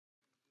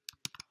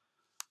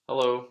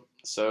Hello.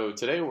 So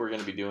today what we're going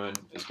to be doing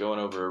is going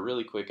over a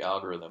really quick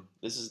algorithm.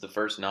 This is the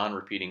first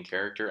non-repeating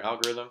character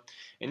algorithm,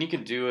 and you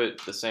can do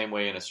it the same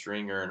way in a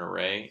string or an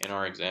array. In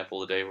our example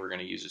today, we're going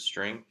to use a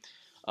string.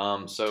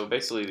 So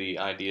basically the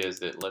idea is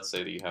that let's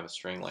say that you have a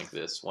string like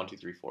this, 1, 2,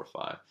 3, 4,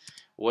 5.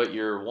 What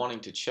you're wanting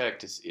to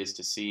check is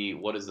to see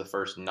what is the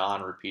first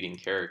non-repeating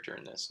character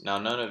in this. Now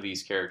none of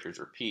these characters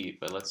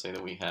repeat, but let's say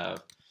that we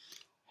have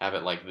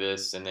it like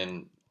this, and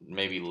then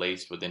maybe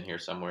laced within here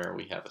somewhere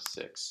we have a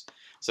 6.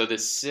 So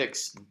this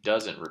 6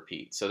 doesn't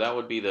repeat. So that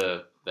would be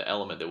the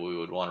element that we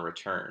would want to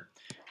return.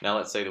 Now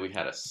let's say that we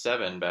had a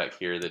 7 back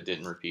here that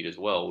didn't repeat as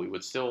well. We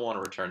would still want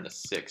to return the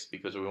 6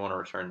 because we want to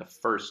return the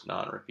first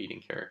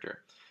non-repeating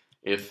character.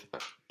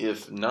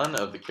 If none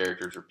of the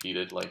characters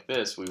repeated like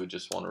this, we would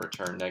just want to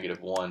return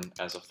 -1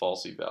 as a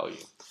falsy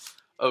value.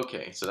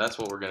 Okay, so that's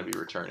what we're going to be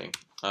returning.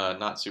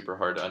 Not super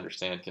hard to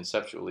understand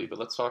conceptually, but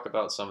let's talk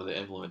about some of the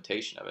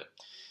implementation of it.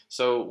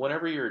 So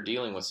whenever you're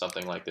dealing with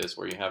something like this,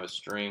 where you have a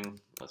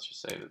string, let's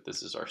just say that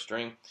this is our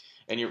string,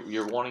 and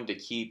you're wanting to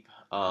keep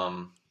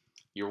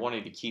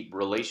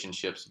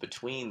relationships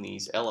between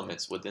these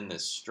elements within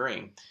this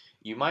string,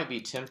 you might be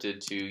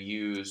tempted to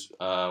use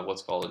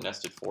what's called a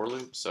nested for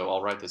loop. So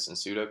I'll write this in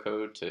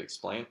pseudocode to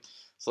explain.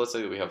 So let's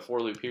say that we have a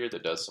for loop here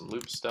that does some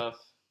loop stuff.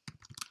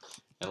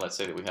 And let's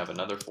say that we have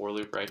another for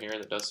loop right here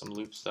that does some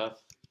loop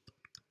stuff.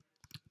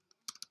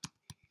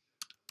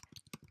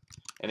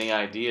 And the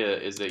idea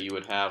is that you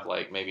would have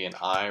like maybe an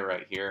I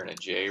right here and a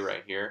J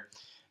right here.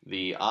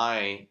 The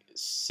I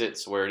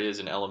sits where it is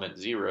in element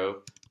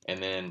 0,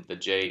 and then the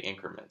J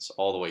increments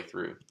all the way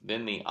through.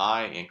 Then the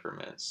I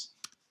increments,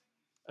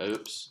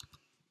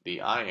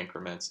 the I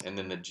increments, and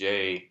then the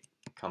J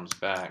comes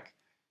back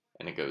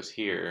and it goes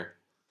here,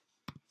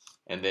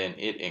 and then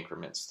it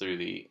increments through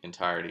the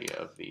entirety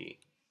of the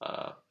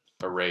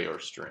array or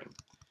string.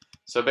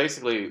 So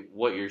basically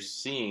what you're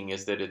seeing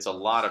is that it's a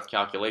lot of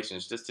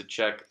calculations just to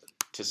check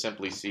to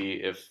simply see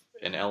if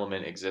an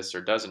element exists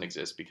or doesn't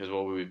exist, because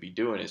what we would be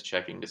doing is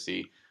checking to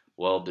see,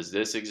 well, does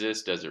this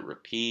exist? Does it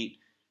repeat?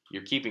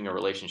 You're keeping a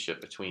relationship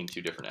between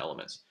two different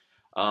elements.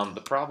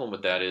 The problem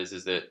with that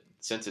is that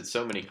since it's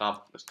so many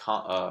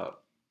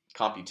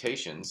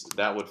computations,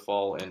 that would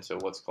fall into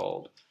what's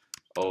called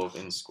O of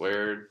n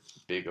squared,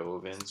 big O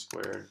of n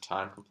squared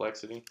time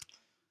complexity.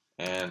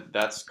 And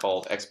that's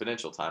called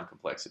exponential time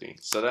complexity.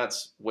 So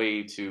that's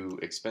way too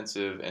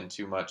expensive and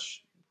too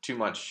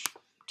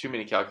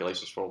many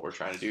calculations for what we're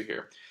trying to do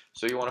here.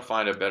 So you want to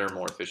find a better,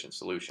 more efficient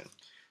solution.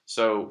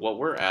 So what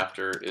we're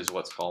after is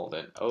what's called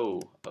an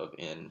O of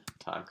n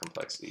time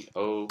complexity,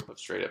 O of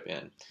straight up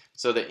n.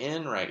 So the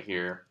n right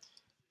here,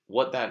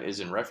 what that is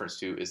in reference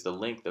to is the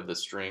length of the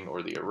string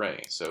or the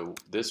array. So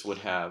this would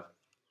have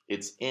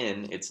its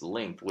n, its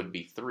length would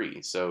be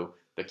 3. So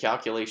the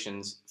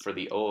calculations for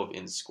the O of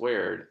n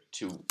squared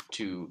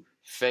to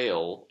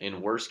fail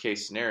in worst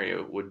case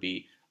scenario would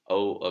be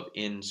O of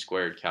n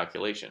squared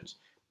calculations.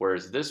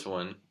 Whereas this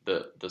one,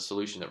 the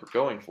solution that we're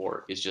going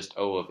for is just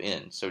O of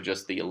n, so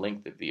just the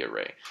length of the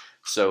array.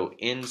 So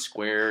n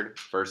squared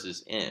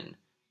versus n.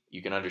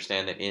 You can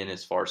understand that n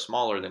is far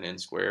smaller than n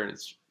squared.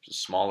 It's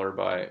smaller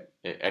by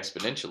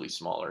exponentially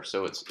smaller,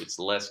 so it's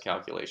less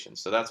calculations.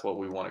 So that's what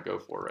we want to go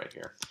for right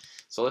here.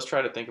 So let's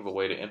try to think of a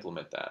way to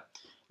implement that.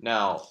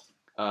 Now,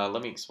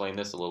 let me explain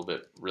this a little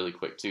bit really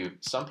quick too.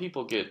 Some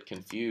people get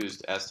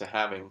confused as to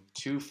having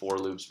 2 for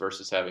loops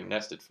versus having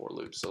nested for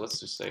loops. So let's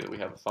just say that we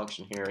have a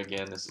function here.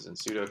 Again, this is in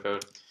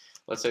pseudocode.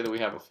 Let's say that we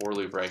have a for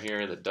loop right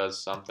here that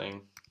does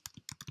something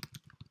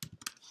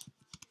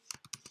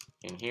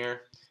in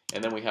here.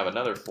 And then we have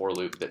another for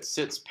loop that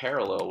sits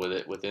parallel with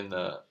it within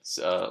the,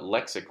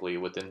 lexically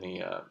within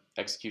the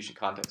execution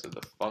context of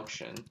the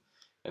function.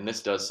 And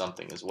this does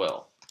something as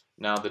well.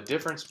 Now the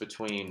difference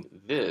between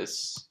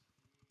this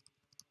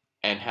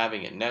and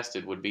having it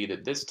nested would be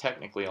that this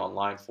technically on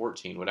line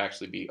 14 would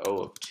actually be O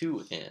of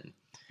 2n.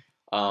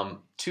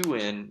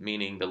 2n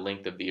meaning the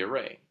length of the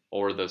array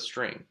or the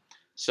string.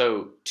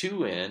 So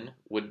 2n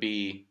would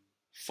be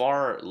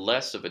far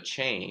less of a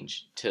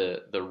change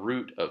to the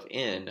root of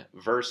n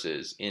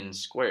versus n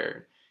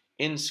squared.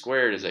 N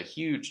squared is a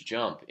huge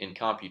jump in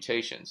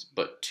computations,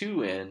 but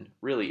 2n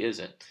really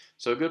isn't.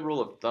 So a good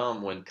rule of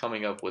thumb when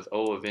coming up with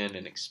O of n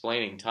and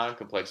explaining time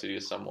complexity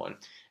to someone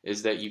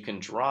is that you can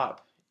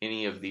drop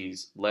any of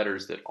these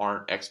letters that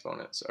aren't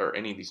exponents, or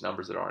any of these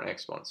numbers that aren't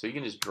exponents. So you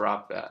can just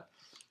drop that,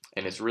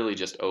 and it's really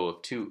just O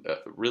of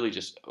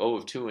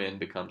 2n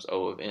becomes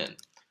O of n.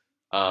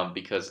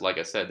 Because like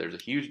I said, there's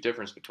a huge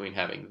difference between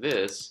having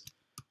this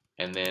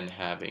and then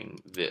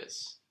having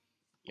this.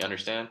 You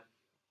understand?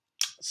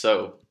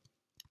 So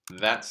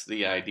that's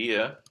the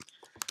idea.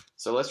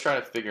 So let's try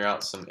to figure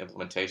out some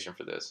implementation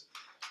for this.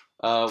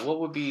 What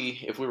would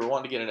be, if we were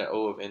wanting to get an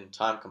O of n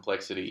time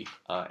complexity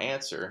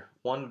answer,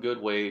 one good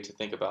way to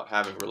think about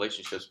having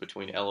relationships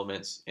between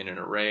elements in an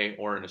array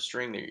or in a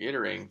string that you're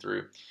iterating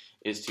through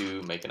is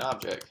to make an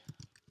object.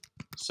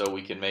 So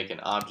we can make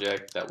an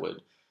object that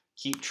would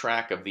keep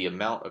track of the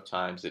amount of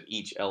times that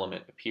each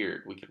element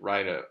appeared. We could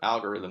write an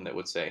algorithm that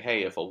would say,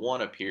 hey, if a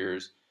 1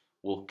 appears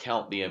we'll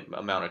count the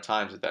amount of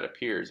times that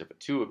appears. If a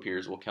 2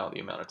 appears, we'll count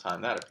the amount of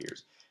time that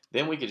appears.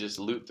 Then we could just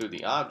loop through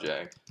the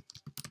object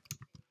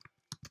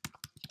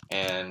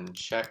and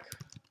check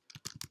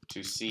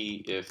to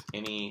see if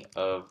any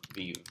of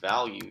the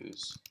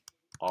values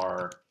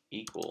are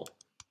equal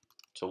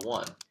to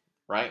 1,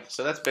 right?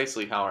 So that's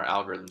basically how our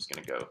algorithm is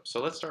going to go.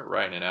 So let's start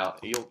writing it out.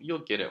 You'll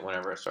get it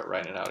whenever I start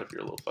writing it out if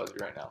you're a little fuzzy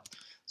right now.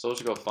 So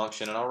let's go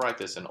function, and I'll write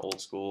this in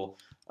old school.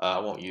 I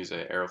won't use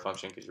an arrow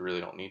function because you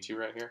really don't need to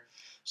right here.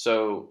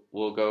 So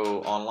we'll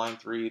go on line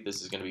 3.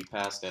 This is going to be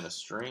passed in a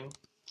string.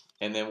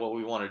 And then what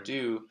we want to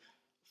do,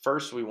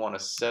 first we want to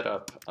set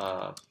up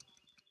an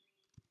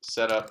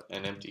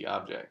empty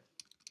object.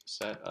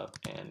 Set up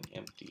an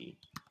empty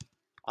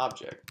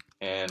object.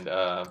 And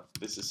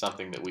this is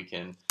something that we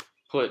can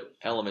put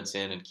elements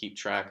in and keep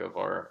track of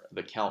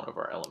the count of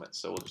our elements.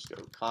 So we'll just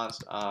go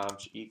const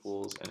obj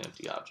equals an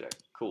empty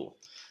object. Cool.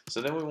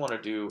 So then we want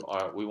to do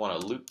we want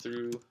to loop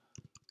through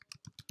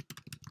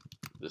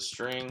the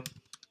string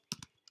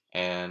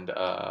and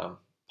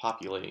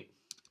populate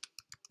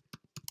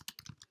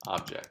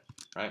object,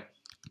 right?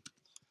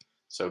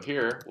 So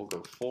here we'll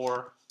go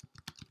for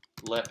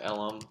let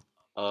elem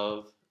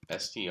of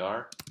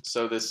str.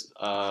 So this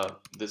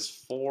this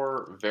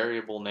for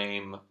variable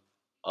name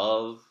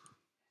of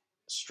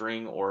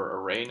string or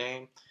array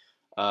name,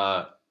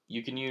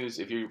 you can use,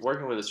 if you're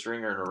working with a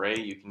string or an array,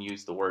 you can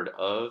use the word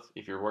of.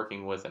 If you're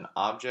working with an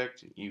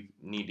object, you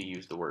need to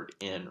use the word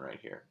in right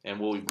here. And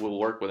we'll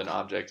work with an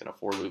object in a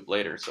for loop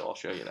later, so I'll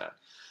show you that.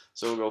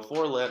 So we'll go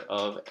for let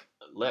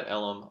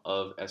elem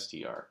of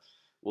str.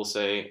 We'll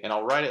say, and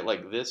I'll write it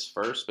like this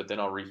first, but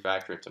then I'll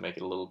refactor it to make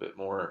it a little bit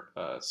more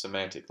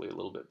semantically a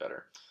little bit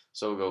better.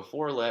 So we'll go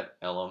for let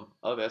elem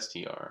of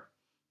str,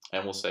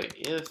 and we'll say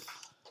if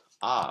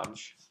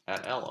obj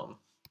at elem,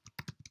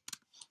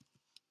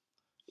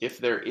 if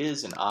there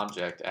is an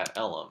object at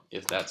elem,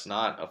 if that's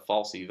not a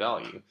falsy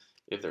value,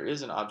 if there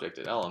is an object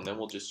at elem, then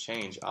we'll just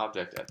change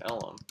object at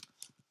elem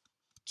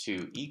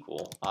to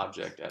equal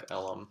object at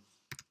elem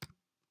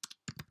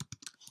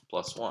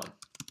plus 1.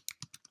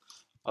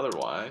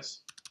 Otherwise,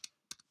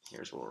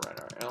 here's what we'll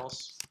write our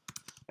else.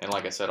 And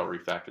like I said, I'll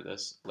refactor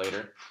this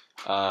later.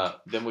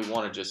 Then we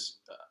want to just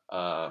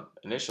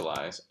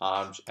initialize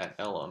obj at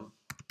elem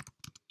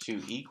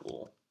to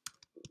equal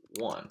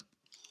 1.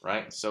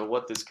 Right? So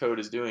what this code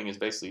is doing is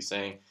basically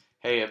saying,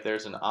 hey, if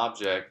there's an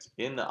object,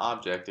 in the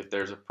object, if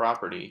there's a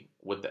property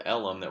with the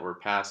elem that we're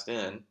passed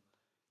in,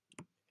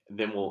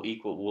 then we'll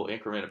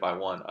increment it by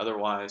 1.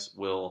 Otherwise,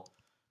 we'll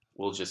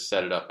just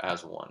set it up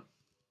as 1.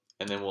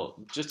 And then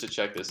just to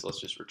check this, let's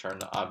just return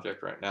the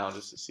object right now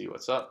just to see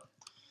what's up.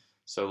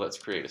 So let's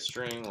create a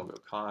string. We'll go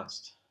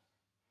const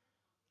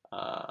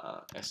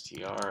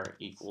str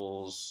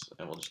equals,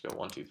 and we'll just go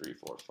 1, 2, 3,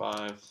 4,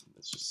 5.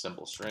 It's just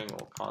simple string.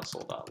 We'll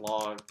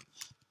console.log.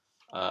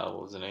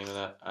 What was the name of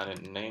that? I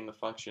didn't name the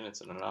function.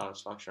 It's an anonymous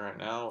function right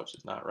now, which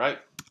is not right.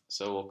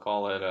 So we'll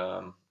call it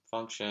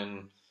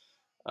function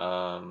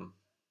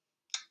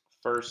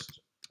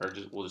first, or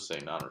we'll just say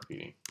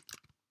non-repeating.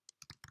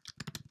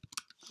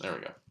 There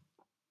we go.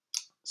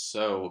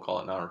 So we'll call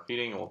it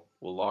non-repeating.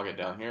 We'll log it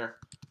down here,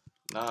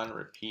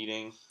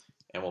 non-repeating,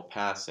 and we'll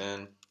pass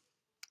in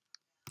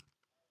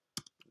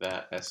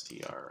that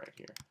str right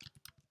here.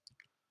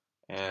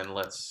 And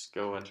let's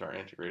go into our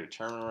integrated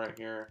terminal right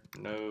here,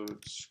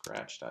 node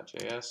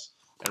scratch.js,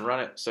 and run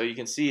it. So you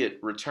can see it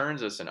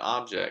returns us an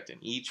object,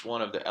 and each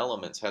one of the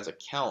elements has a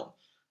count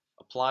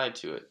applied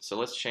to it. So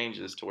let's change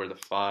this to where the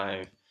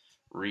 5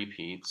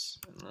 repeats,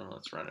 and then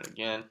let's run it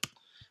again.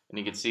 And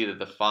you can see that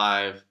the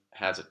 5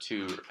 has a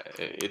 2.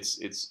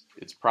 Its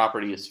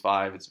property is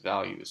 5, its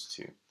value is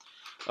 2.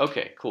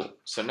 Okay, cool.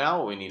 So now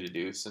what we need to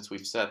do, since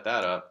we've set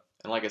that up,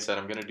 and like I said,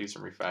 I'm going to do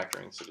some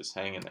refactoring, so just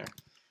hang in there.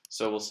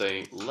 So we'll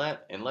say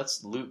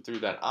let's loop through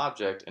that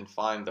object and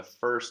find the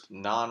first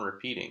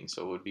non-repeating.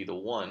 So it would be the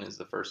 1 is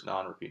the first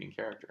non-repeating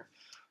character.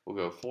 We'll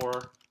go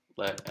for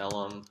let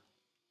elem,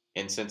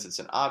 and since it's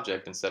an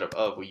object instead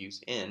of we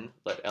use in,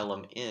 let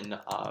elem in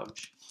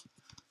obj.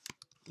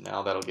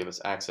 Now that'll give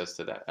us access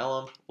to that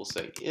elem. We'll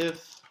say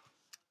if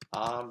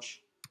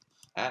obj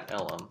at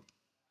elem,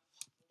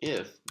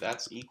 if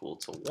that's equal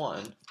to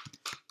 1,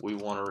 we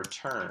want to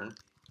return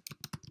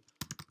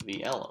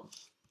the elem.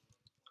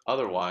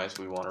 Otherwise,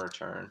 we want to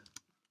return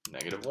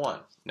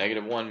 -1.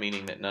 -1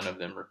 meaning that none of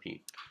them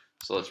repeat.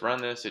 So let's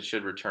run this. It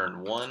should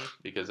return 1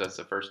 because that's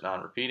the first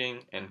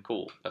non-repeating, and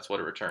cool, that's what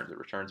it returns. It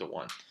returns a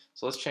 1.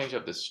 So let's change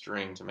up this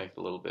string to make it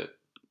a little bit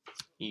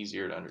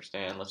easier to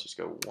understand. Let's just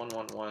go 1,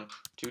 1, 1,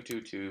 2,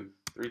 2, 2,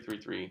 3, 3,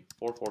 3,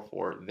 4, 4,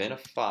 4, then a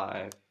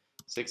 5,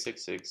 6,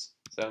 6, 6,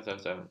 7, 7,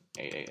 7,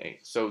 8, 8,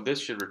 8. So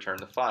this should return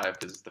the 5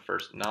 because it's the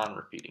first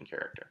non-repeating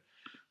character.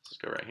 Let's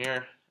go right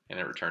here, and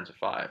it returns a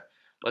 5.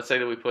 Let's say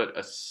that we put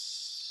a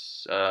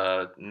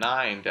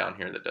 9 down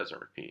here that doesn't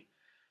repeat.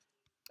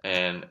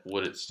 And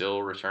would it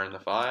still return the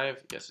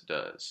 5? Yes, it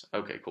does.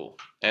 Okay, cool.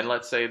 And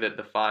let's say that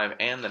the 5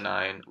 and the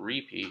 9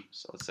 repeat.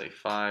 So let's say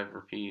 5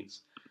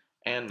 repeats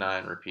and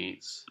 9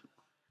 repeats.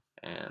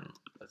 And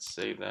Let's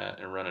save that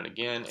and run it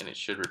again, and it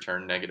should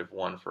return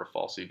 -1 for a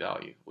falsy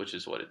value, which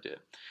is what it did.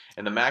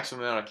 And the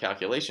maximum amount of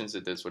calculations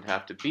that this would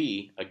have to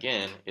be,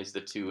 again, is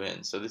the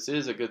 2n. So this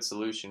is a good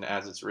solution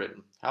as it's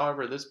written.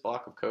 However, this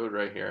block of code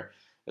right here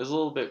is a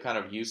little bit kind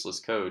of useless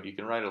code. You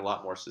can write it a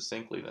lot more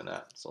succinctly than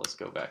that. So let's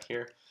go back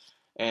here.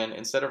 And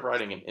instead of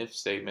writing an if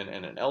statement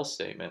and an else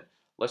statement,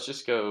 let's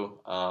just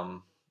go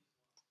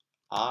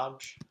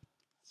obj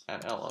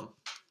at elem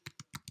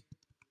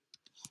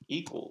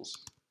equals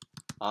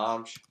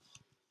obj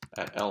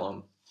at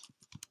elem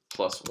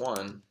plus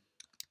 1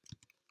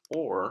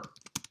 or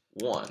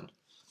 1.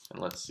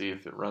 And let's see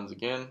if it runs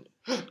again.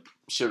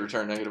 Should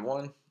return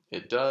 -1.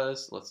 It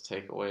does. Let's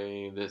take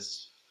away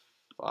this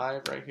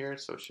 5 right here,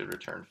 so it should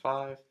return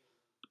 5.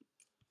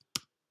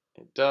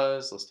 It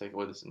does. Let's take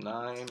away this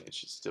 9. It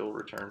should still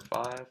return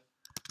 5.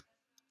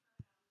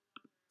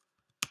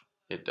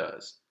 It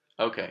does.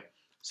 Okay,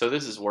 so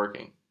this is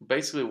working.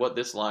 Basically what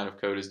this line of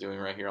code is doing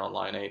right here on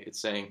line 8, it's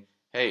saying,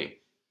 hey,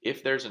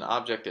 if there's an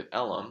object at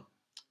elem,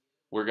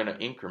 we're going to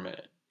increment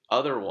it.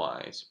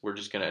 Otherwise, we're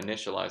just going to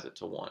initialize it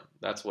to 1.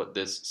 That's what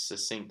this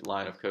succinct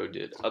line of code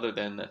did, rather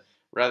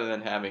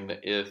than having the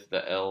if,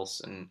 the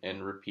else,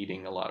 and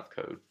repeating a lot of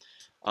code.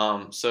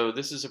 So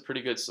this is a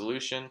pretty good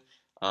solution.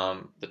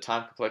 The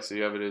time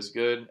complexity of it is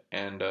good,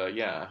 and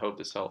yeah, I hope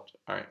this helped.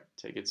 All right,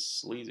 take it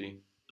sleazy.